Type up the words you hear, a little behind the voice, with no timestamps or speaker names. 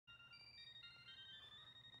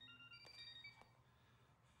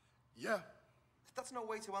Yeah. That's no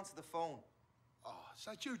way to answer the phone. Oh, is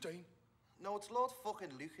that you, Dean? No, it's Lord fucking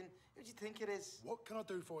Lucan. Who do you think it is? What can I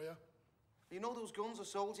do for you? You know those guns I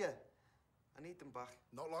sold you? I need them back.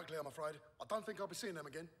 Not likely, I'm afraid. I don't think I'll be seeing them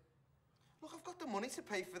again. Look, I've got the money to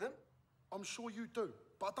pay for them. I'm sure you do,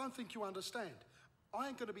 but I don't think you understand. I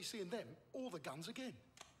ain't going to be seeing them or the guns again.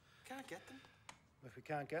 Can't get them. If we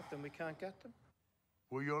can't get them, we can't get them.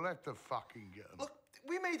 Well, you'll have to fucking get them. Look,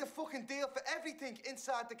 we made a fucking deal for everything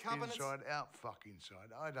inside the cabinets. Inside, out, fucking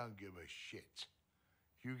side. I don't give a shit.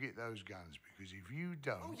 You get those guns, because if you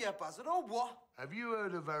don't... Oh, yeah, Basil. Oh, what? Have you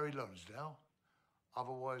heard of Harry Lonsdale?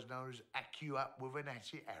 Otherwise known as Acu Up with an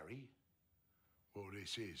Hatchet Harry? Well,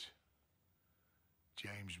 this is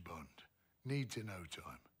James Bond. Need to know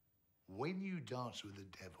time. When you dance with the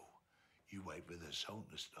devil, you wait for the song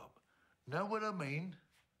to stop. Know what I mean?